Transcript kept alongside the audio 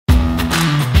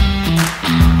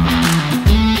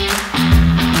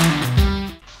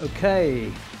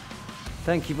Okay,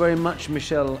 thank you very much,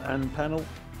 Michelle and panel.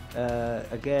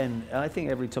 Again, I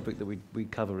think every topic that we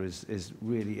cover is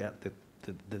really at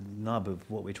the nub of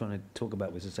what we're trying to talk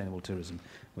about with sustainable tourism.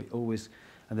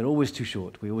 And they're always too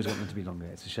short. We always want them to be longer.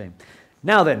 It's a shame.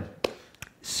 Now then,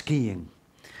 skiing.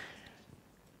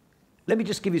 Let me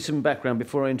just give you some background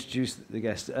before I introduce the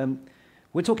guest.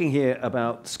 We're talking here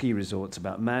about ski resorts,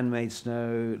 about man-made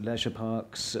snow, leisure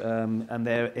parks, and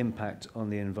their impact on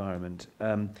the environment.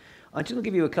 I just want to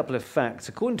give you a couple of facts.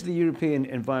 According to the European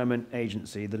Environment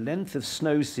Agency, the length of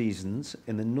snow seasons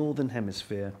in the Northern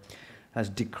Hemisphere has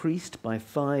decreased by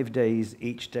 5 days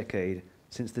each decade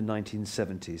since the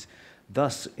 1970s,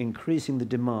 thus increasing the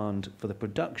demand for the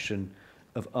production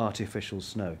of artificial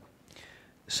snow.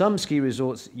 Some ski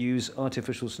resorts use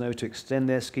artificial snow to extend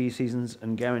their ski seasons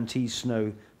and guarantee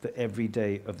snow for every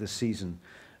day of the season.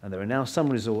 And there are now some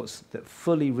resorts that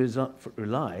fully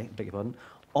rely,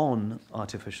 on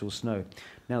artificial snow.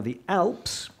 Now, the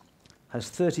Alpes has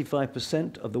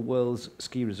 35% of the world's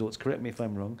ski resorts, correct me if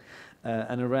I'm wrong,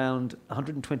 and around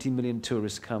 120 million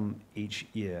tourists come each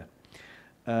year.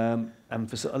 And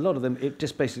for a lot of them, it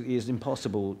just basically is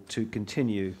impossible to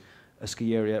continue a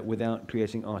ski area without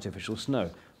creating artificial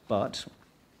snow. But,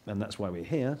 and that's why we're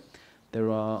here, there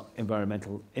are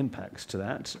environmental impacts to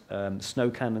that. Snow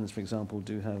cannons, for example,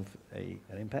 do have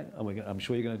an impact. I'm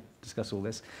sure you're going to discuss all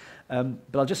this.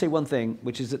 But I'll just say one thing,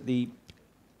 which is that the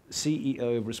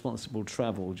CEO of Responsible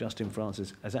Travel, Justin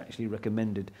Francis, has actually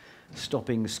recommended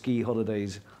stopping ski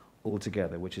holidays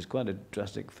altogether, which is quite a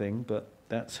drastic thing, but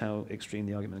that's how extreme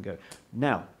the argument will go.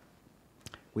 Now,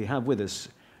 we have with us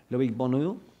Loïc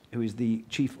Bonhoure, who is the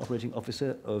Chief Operating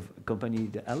Officer of Compagnie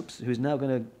des Alpes, who is now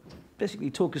going to basically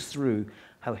talk us through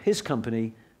how his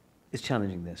company is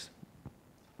challenging this.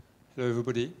 Hello,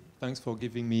 everybody. Thanks for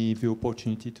giving me the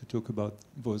opportunity to talk about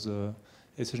those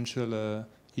essential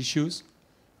issues.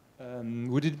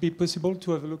 Would it be possible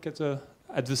to have a look at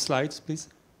the slides, please?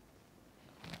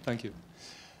 Thank you.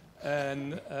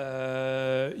 And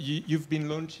you've been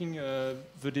launching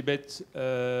the debate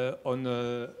on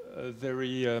a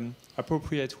very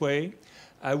appropriate way.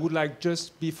 I would like,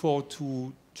 just before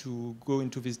to go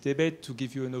into this debate, to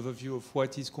give you an overview of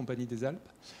what is Compagnie des Alpes.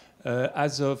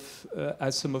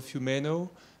 As some of you may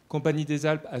know, Compagnie des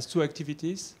Alpes has two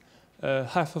activities.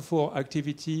 Half of our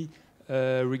activity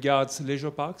regards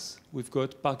leisure parks. We've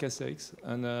got Parc Astérix,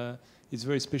 and it's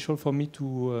very special for me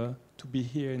to be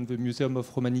here in the Museum of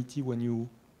Romanity when you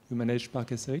manage Parc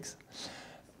Astérix.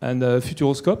 And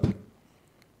Futuroscope.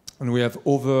 And we have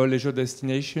other leisure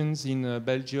destinations in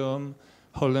Belgium,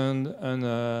 Holland,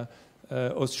 and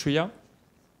Austria.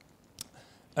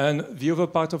 And the other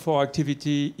part of our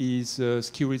activity is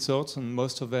ski resorts, and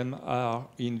most of them are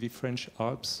in the French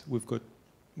Alps.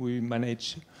 We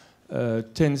manage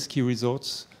 10 ski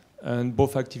resorts, and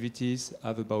both activities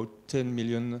have about 10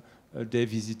 million day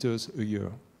visitors a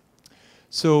year.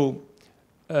 So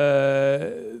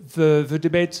the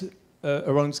debate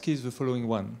around ski is the following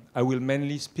one. I will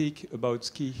mainly speak about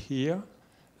ski here.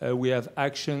 We have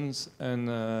actions and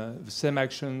the same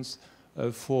actions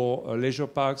for leisure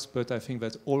parks, but I think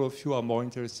that all of you are more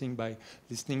interested by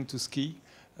listening to ski,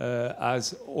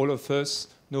 as all of us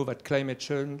know that climate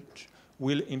change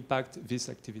will impact this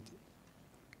activity.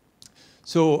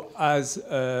 So as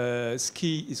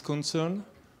ski is concerned,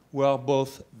 we are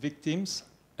both victims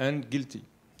and guilty.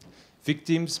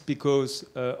 Victims because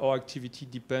our activity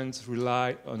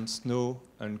rely on snow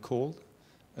and cold,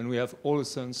 and we have all a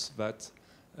sense that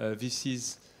this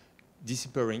is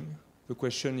disappearing. The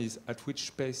question is at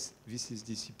which pace this is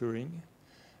disappearing.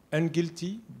 And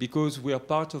guilty because we are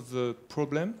part of the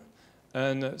problem,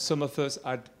 and some of us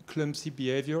had clumsy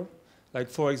behavior, like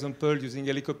for example using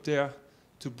helicopter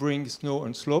to bring snow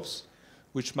on slopes,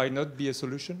 which might not be a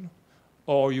solution.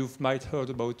 Or you might heard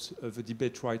about the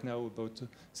debate right now about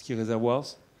ski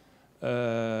reservoirs,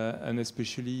 and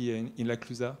especially in La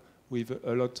Clusaz, with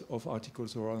a lot of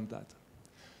articles around that.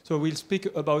 So we'll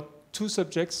speak about two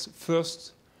subjects.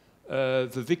 First,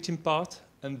 the victim part,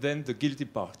 and then the guilty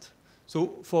part.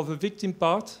 So for the victim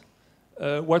part,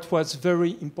 what was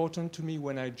very important to me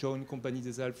when I joined Compagnie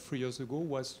des Alpes 3 years ago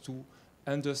was to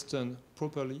understand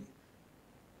properly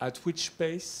at which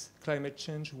pace climate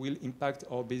change will impact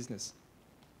our business.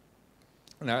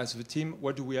 Now, as the team,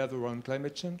 what do we have around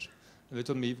climate change? And they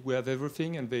told me we have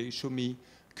everything, and they show me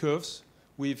curves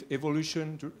with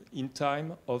evolution in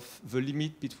time of the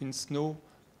limit between snow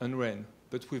and rain.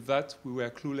 But with that, we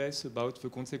were clueless about the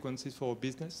consequences for our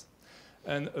business.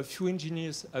 And a few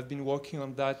engineers have been working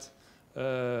on that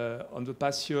on the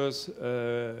past years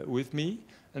with me,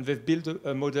 and they've built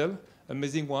a model,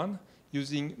 amazing one,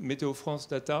 using Météo France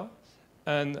data,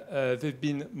 And they've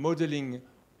been modeling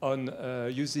on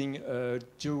using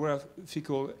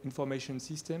geographical information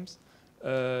systems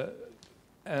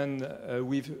and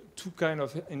with two kinds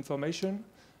of information.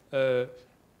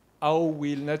 How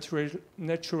will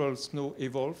natural snow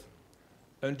evolve?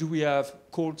 And do we have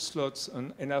cold slots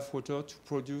and enough water to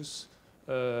produce,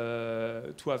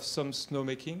 to have some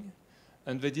snowmaking?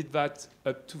 And they did that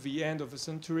up to the end of the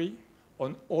century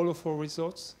on all of our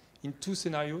resorts in two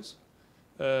scenarios.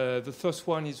 The first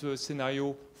one is the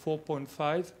scenario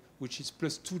 4.5, which is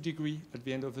plus 2 degrees at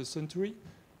the end of the century,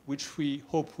 which we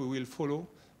hope we will follow.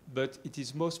 But it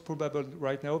is most probable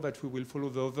right now that we will follow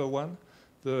the other one,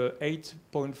 the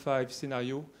 8.5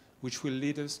 scenario, which will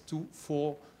lead us to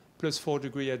plus 4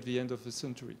 degrees at the end of the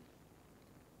century.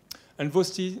 And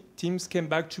those teams came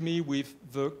back to me with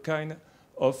the kind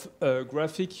of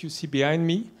graphic you see behind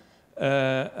me.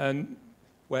 And,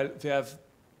 well, they have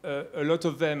a lot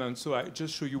of them, and so I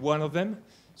just show you one of them.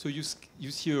 So you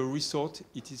see a resort.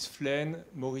 It is Flaine,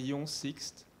 Morillon,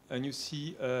 Sixte, and you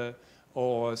see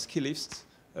our ski lifts,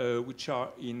 which are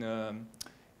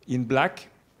in black.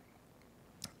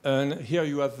 And here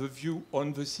you have the view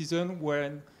on the season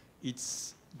when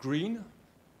it's green.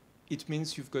 It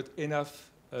means you've got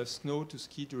enough snow to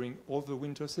ski during all the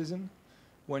winter season.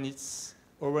 When it's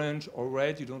orange or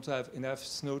red, you don't have enough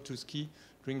snow to ski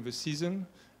during the season.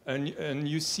 And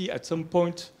you see at some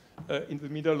point in the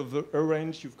middle of the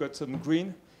orange, you've got some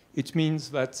green. It means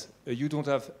that you don't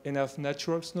have enough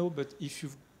natural snow, but if you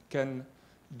can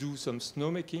do some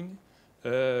snowmaking,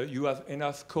 you have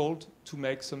enough cold to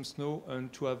make some snow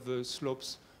and to have the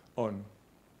slopes on.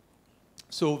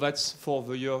 So that's for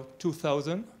the year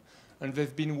 2000, and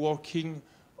they've been working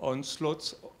on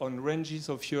slots on ranges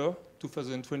of year,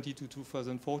 2020 to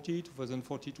 2040,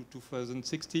 2040 to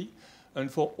 2060. And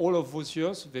for all of those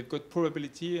years, they've got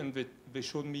probability, and they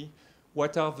showed me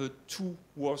what are the 2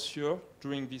 worst years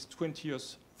during this 20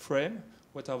 years frame,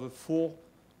 what are the 4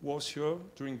 worst years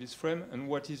during this frame, and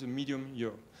what is a medium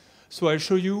year. So I'll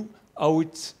show you how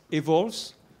it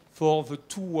evolves for the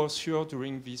 2 worst years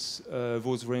during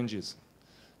those ranges.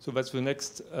 So that's the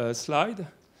next slide.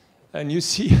 And you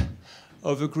see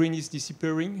how the green is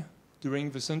disappearing during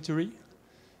the century.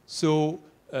 So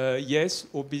yes,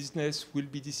 our business will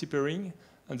be disappearing,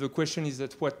 and the question is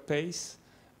at what pace.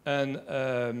 And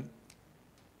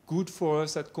good for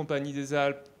us at Compagnie des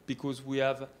Alpes because we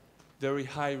have very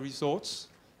high resorts,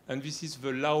 and this is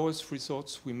the lowest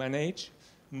resorts we manage.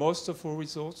 Most of our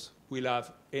resorts will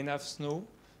have enough snow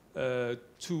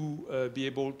to be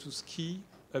able to ski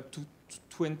up to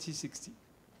 2060.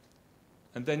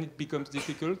 And then it becomes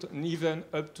difficult, and even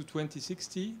up to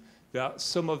 2060, there are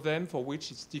some of them for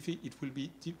which it will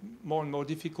be more and more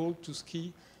difficult to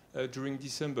ski during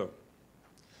December.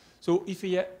 So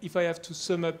if I have to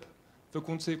sum up the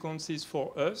consequences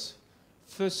for us,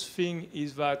 first thing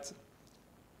is that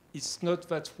it's not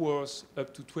that worse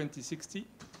up to 2060,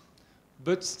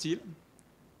 but still,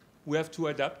 we have to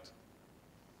adapt.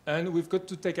 And we've got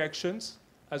to take actions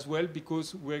as well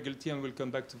because we're guilty, and we'll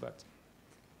come back to that.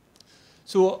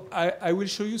 So I will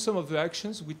show you some of the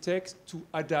actions we take to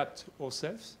adapt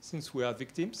ourselves, since we are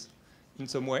victims in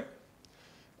some way.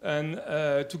 And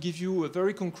to give you a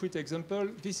very concrete example,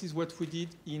 this is what we did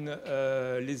in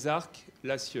Les Arcs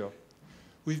last year.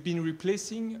 We've been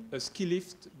replacing a ski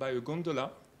lift by a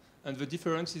gondola, and the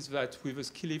difference is that with a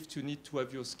ski lift, you need to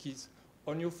have your skis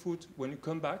on your foot when you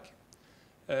come back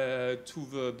to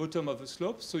the bottom of the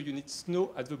slope, so you need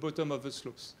snow at the bottom of the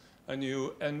slopes. And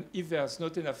if there's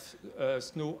not enough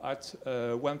snow at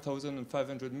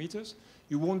 1,500 meters,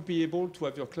 you won't be able to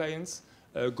have your clients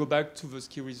go back to the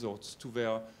ski resorts, to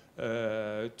their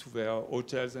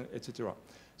hotels, etc.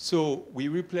 So we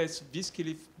replace this ski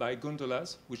lift by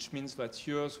gondolas, which means that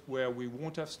years where we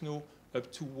won't have snow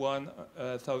up to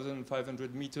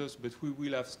 1,500 meters, but we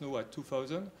will have snow at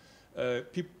 2,000,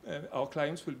 our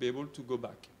clients will be able to go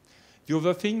back. The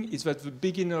other thing is that the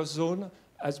beginner zone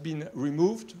has been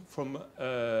removed from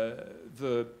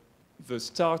the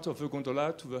start of the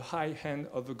gondola to the high end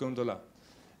of the gondola.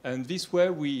 And this way,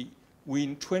 we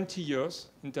in 20 years,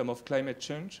 in terms of climate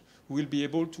change, we will be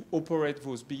able to operate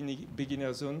those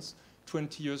beginner zones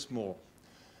 20 years more.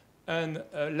 And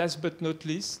last but not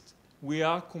least, we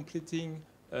are completing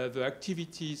the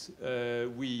activities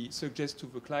we suggest to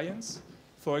the clients.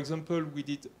 For example, we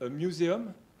did a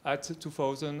museum at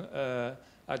 2,000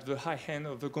 at the high end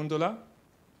of the gondola.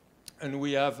 And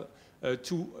we have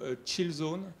 2 chill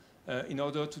zones in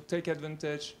order to take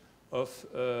advantage of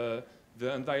the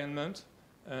environment.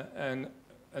 And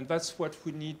that's what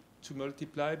we need to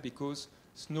multiply, because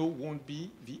snow won't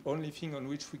be the only thing on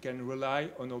which we can rely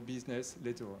on our business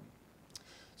later on.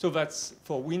 So that's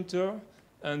for winter,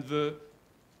 and the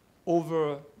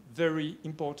other very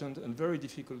important and very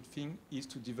difficult thing is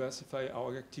to diversify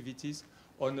our activities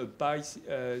on a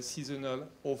bi-seasonal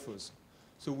offers.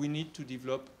 So we need to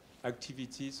develop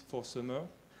activities for summer.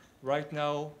 Right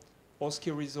now, all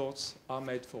ski resorts are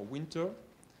made for winter.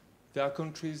 There are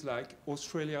countries like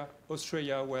Australia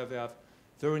where they have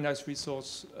very nice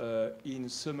resorts in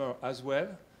summer as well.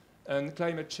 And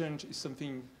climate change is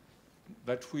something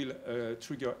that will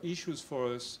trigger issues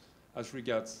for us as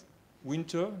regards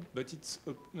winter, but it's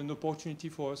an opportunity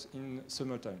for us in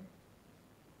summertime.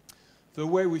 The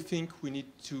way we think we need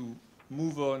to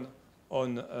move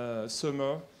on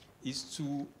summer is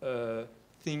to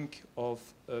think of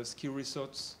ski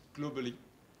resorts globally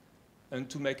and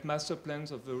to make master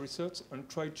plans of the resorts and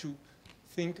try to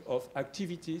think of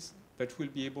activities that will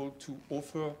be able to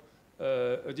offer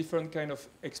a different kind of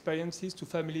experiences to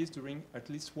families during at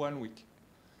least 1 week.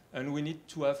 And we need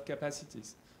to have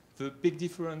capacities. The big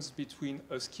difference between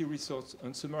a ski resort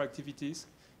and summer activities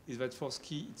is that for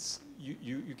ski,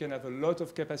 you can have a lot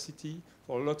of capacity.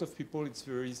 For a lot of people, it's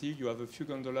very easy. You have a few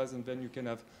gondolas, and then you can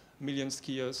have a million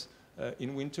skiers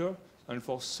in winter. And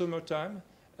for summertime,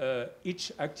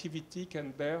 each activity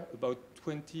can bear about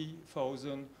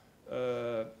 20,000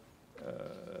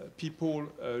 people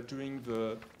during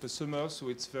the summer, so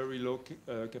it's very low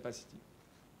capacity.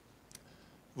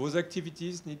 Those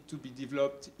activities need to be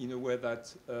developed in a way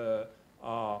that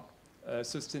are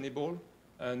sustainable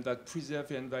and that preserve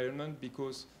the environment,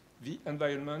 because the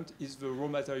environment is the raw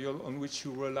material on which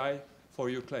you rely for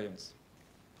your clients.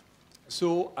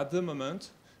 So at the moment,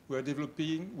 we're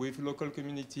developing with local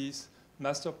communities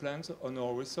master plans on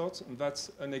our resorts, and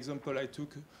that's an example I took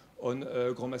on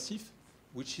Grand Massif,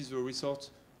 which is the resort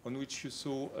on which you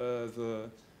saw the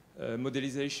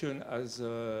modelization as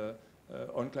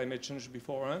on climate change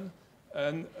beforehand.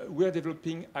 And we are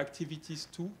developing activities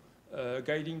too,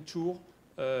 guiding tour,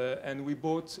 and we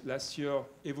bought last year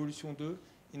Evolution 2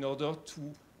 in order to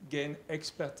gain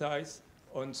expertise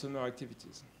on summer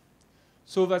activities.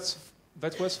 So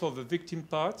that was for the victim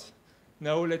part.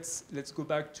 Now let's go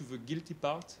back to the guilty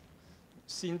part.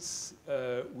 Since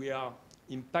we are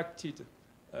impacted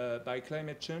by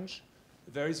climate change,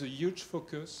 there is a huge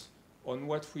focus on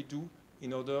what we do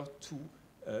in order to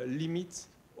limit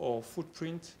our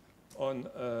footprint on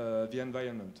the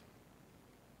environment.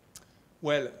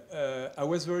 Well, I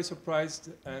was very surprised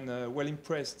and well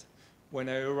impressed when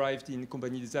I arrived in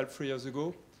Compagnie des Alpes 3 years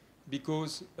ago,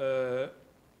 because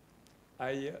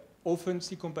I often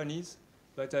see companies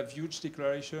that have huge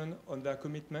declaration on their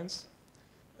commitments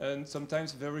and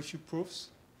sometimes very few proofs.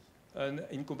 And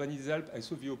in Compagnie des Alpes, I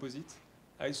saw the opposite.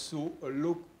 I saw a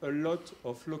lot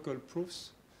of local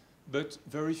proofs, but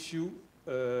very few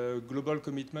global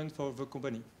commitment for the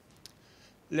company.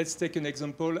 Let's take an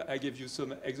example. I gave you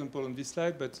some example on this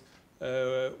slide, but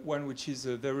one which is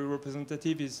very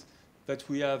representative is that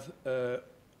we have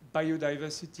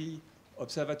biodiversity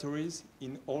observatories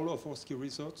in all of our ski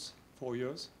resorts for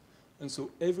years. And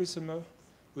so every summer,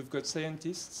 we've got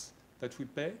scientists that we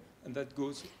pay, and that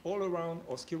goes all around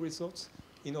our ski resorts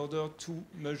in order to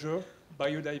measure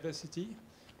biodiversity,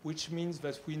 which means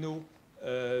that we know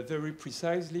very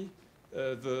precisely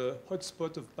the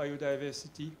hotspot of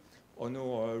biodiversity on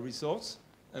our resorts.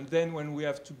 And then when we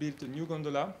have to build a new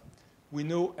gondola, we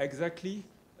know exactly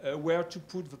where to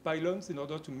put the pylons in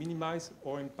order to minimize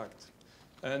our impact.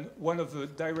 And one of the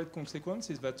direct consequences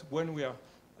is that when we are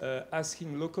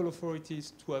asking local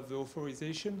authorities to have the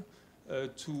authorization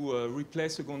to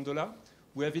replace a gondola,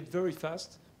 we have it very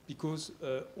fast, because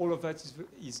all of that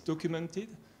is documented,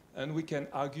 and we can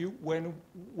argue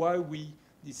why we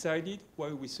decided, why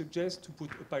we suggest to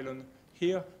put a pylon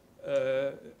here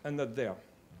and not there.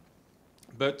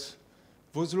 But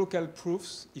those local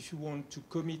proofs, if you want to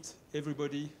commit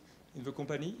everybody in the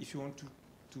company, if you want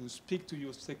to speak to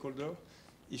your stakeholder,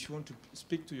 if you want to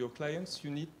speak to your clients,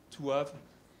 you need to have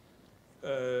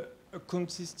a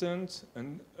consistent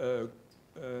and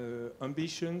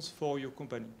ambitions for your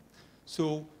company.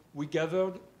 So we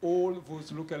gathered all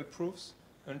those local proofs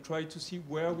and tried to see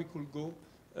where we could go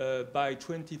by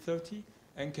 2030,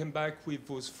 and came back with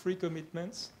those 3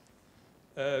 commitments.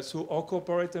 So our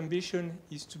corporate ambition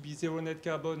is to be zero net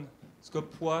carbon,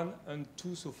 scope 1 and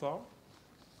 2 so far,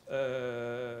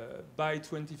 by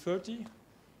 2030,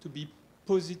 to be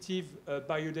positive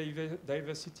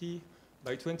biodiversity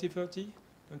by 2030,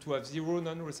 and to have 0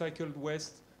 non-recycled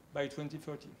waste by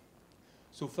 2030.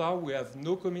 So far, we have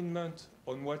no commitment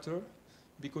on water,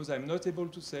 because I'm not able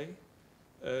to say,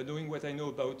 knowing what I know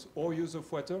about our use of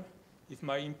water, if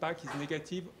my impact is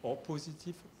negative or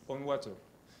positive on water.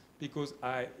 because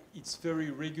it's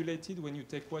very regulated when you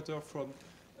take water from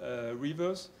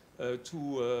rivers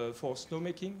for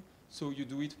snowmaking. So you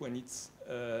do it when it's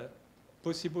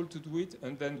possible to do it,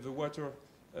 and then the water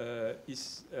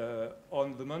is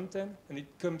on the mountain, and it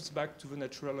comes back to the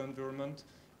natural environment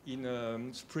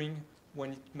in spring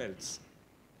when it melts.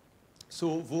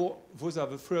 So those are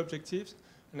the three objectives,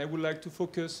 and I would like to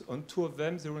focus on two of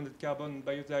them, zero net carbon and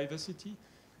biodiversity,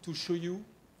 to show you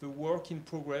the work in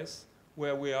progress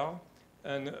where we are.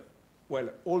 And well,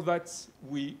 all that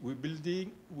we are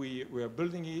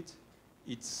building it.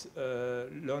 It's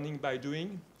learning by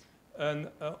doing. And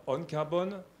on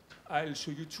carbon, I'll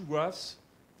show you two graphs.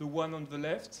 The one on the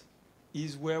left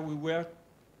is where we were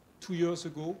 2 years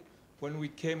ago when we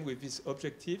came with this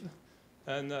objective.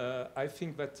 And I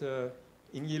think that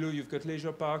in yellow you've got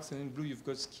leisure parks, and in blue you've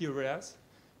got ski areas.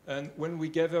 And when we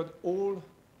gathered all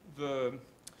the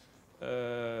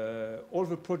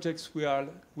projects we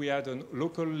had on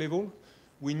local level,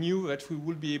 we knew that we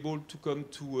would be able to come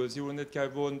to zero net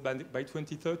carbon by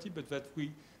 2030, but that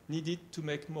we needed to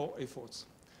make more efforts.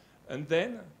 And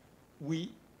then we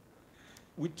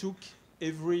took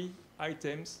every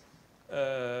items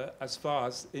as far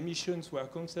as emissions were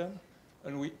concerned,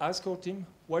 and we asked our team,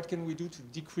 what can we do to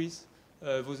decrease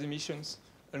those emissions?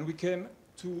 And we came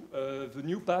to the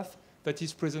new path that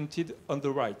is presented on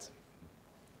the right.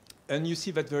 And you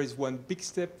see that there is one big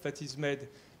step that is made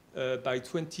by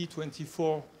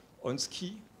 2024 on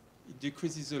ski. It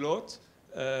decreases a lot.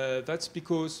 That's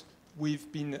because we've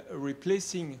been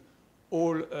replacing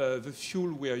all the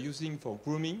fuel we are using for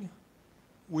grooming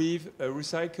with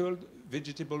recycled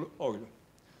vegetable oil.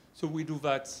 So we do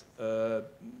that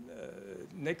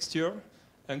next year.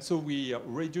 And so we are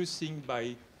reducing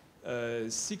by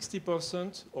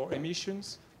 60% our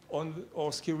emissions on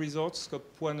our ski resorts,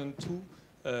 Scope 1 and 2,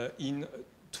 in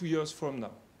 2 years from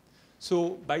now.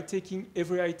 So by taking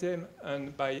every item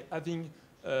and by having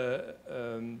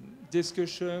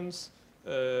discussions,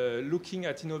 looking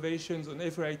at innovations on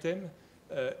every item,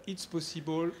 it's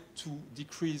possible to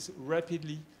decrease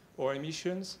rapidly our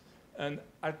emissions. And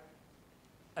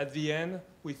at the end,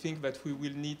 we think that we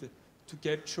will need to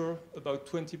capture about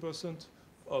 20%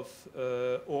 of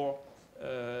our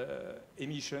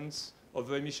emissions, of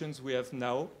the emissions we have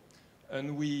now.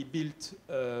 And we built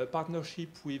a partnership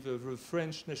with the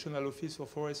French National Office for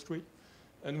Forestry,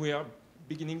 and we are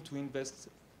beginning to invest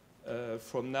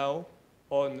from now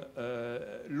on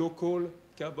local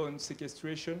carbon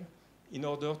sequestration in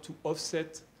order to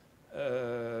offset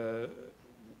the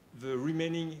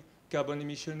remaining carbon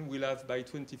emission we'll have by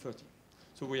 2030.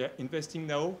 So we are investing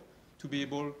now to be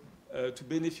able to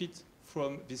benefit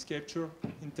from this capture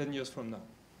in 10 years from now.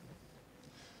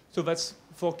 So that's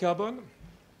for carbon.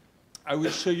 I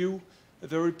will show you a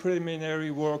very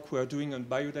preliminary work we are doing on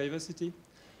biodiversity.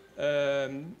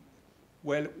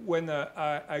 Well, when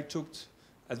I talked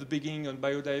at the beginning on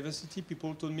biodiversity,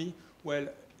 people told me, well,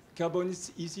 carbon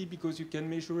is easy because you can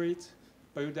measure it.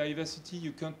 Biodiversity,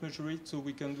 you can't measure it, so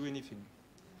we can't do anything.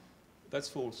 That's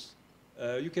false.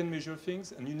 You can measure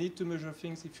things, and you need to measure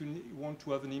things if you want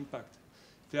to have an impact.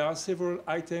 There are several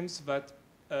items that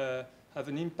have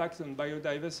an impact on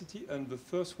biodiversity, and the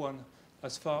first one,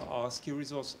 as far as ski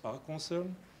resorts are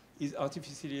concerned, is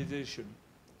artificialization.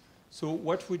 So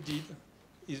what we did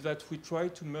is that we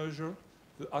tried to measure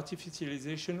the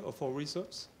artificialization of our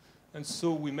resorts. And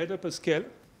so we made up a scale,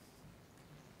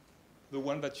 the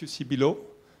one that you see below.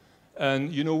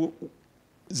 And you know,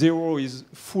 0 is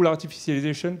full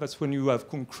artificialization. That's when you have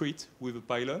concrete with a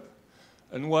pylon.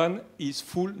 And 1 is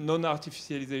full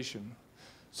non-artificialization.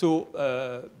 So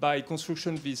by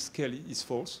construction, this scale is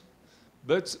false.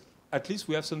 But at least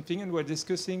we have something, and we're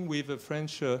discussing with the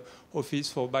French Office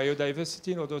for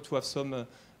Biodiversity in order to have some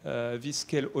this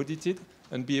scale audited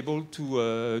and be able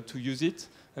to use it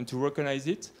and to recognize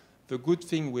it. The good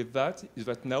thing with that is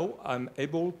that now I'm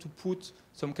able to put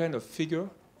some kind of figure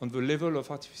on the level of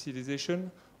artificialization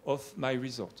of my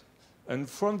resort. And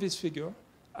from this figure,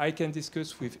 I can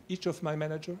discuss with each of my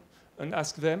managers and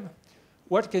ask them,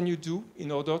 what can you do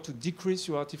in order to decrease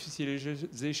your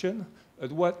artificialization?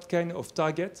 And what kind of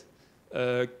target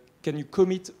can you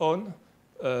commit on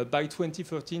by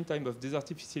 2030 in time of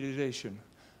desertification?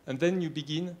 And then you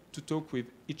begin to talk with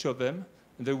each of them,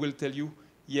 and they will tell you,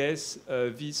 yes,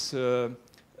 this,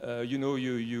 you know,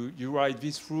 you ride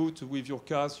this route with your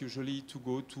cars usually to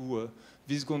go to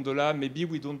this gondola. Maybe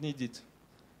we don't need it.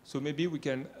 So maybe we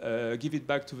can give it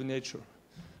back to the nature.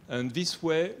 And this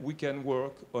way, we can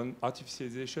work on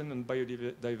artificialization and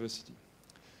biodiversity.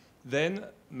 Then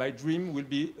my dream would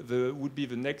be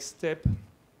the next step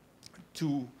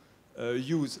to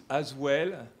use as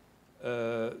well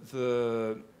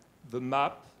the the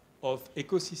map of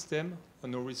ecosystem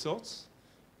on a resource,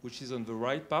 which is on the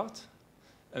right part,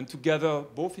 and to gather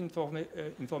both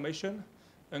information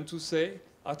and to say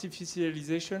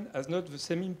artificialization has not the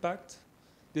same impact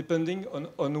depending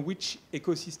on which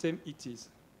ecosystem it is.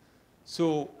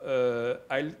 So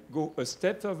I'll go a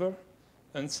step further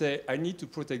and say I need to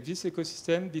protect this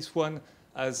ecosystem. This one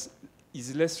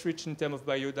is less rich in terms of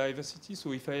biodiversity,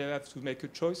 so if I have to make a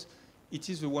choice, it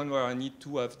is the one where I need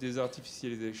to have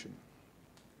desertification.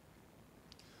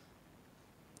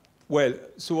 Well,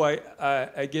 so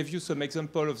I gave you some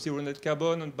example of zero net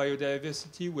carbon and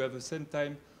biodiversity. We have the same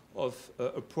time of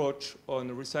approach on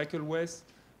recycled waste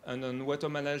and on water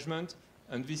management.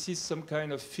 And this is some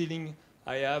kind of feeling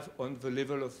I have on the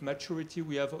level of maturity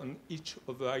we have on each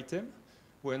of the items.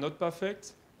 We're not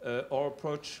perfect. Our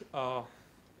approach are,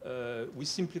 we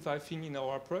simplify things in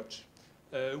our approach.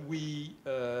 We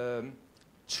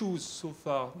choose so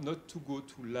far not to go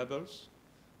to labels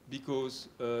because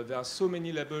there are so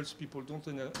many labels, people don't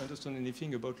understand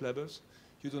anything about labels.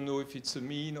 You don't know if it's a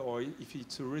mean or if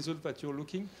it's a result that you're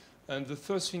looking. And the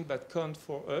first thing that counts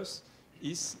for us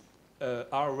is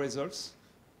our results,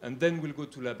 and then we'll go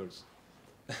to labels.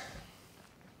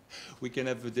 We can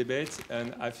have the debate,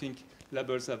 and I think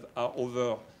labels have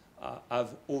over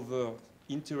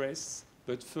interests,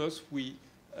 but first we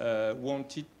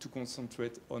wanted to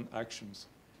concentrate on actions.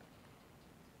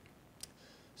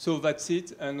 So that's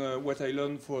it, and what I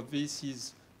learned for this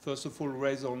is, first of all,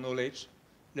 raise our knowledge.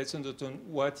 Let's understand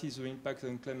what is the impact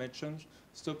on climate change.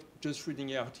 Stop just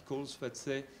reading articles that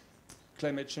say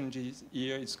climate change is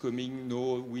here, it's coming,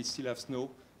 no, we still have snow.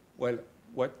 Well,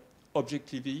 what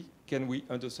objectively can we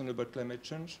understand about climate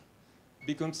change?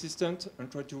 Be consistent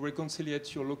and try to reconcile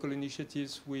your local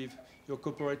initiatives with your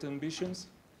corporate ambitions.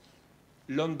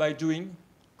 Learn by doing,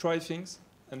 try things,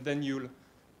 and then you'll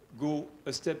go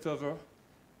a step further,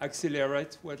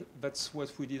 accelerate, that's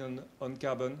what we did on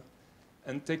carbon,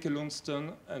 and take a long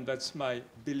stand, and that's my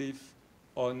belief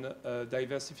on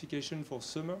diversification for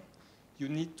summer. You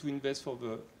need to invest for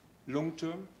the long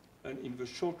term, and in the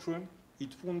short run,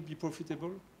 it won't be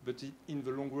profitable, but in the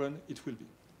long run, it will be.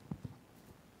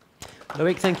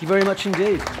 Loïc, thank you very much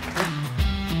indeed.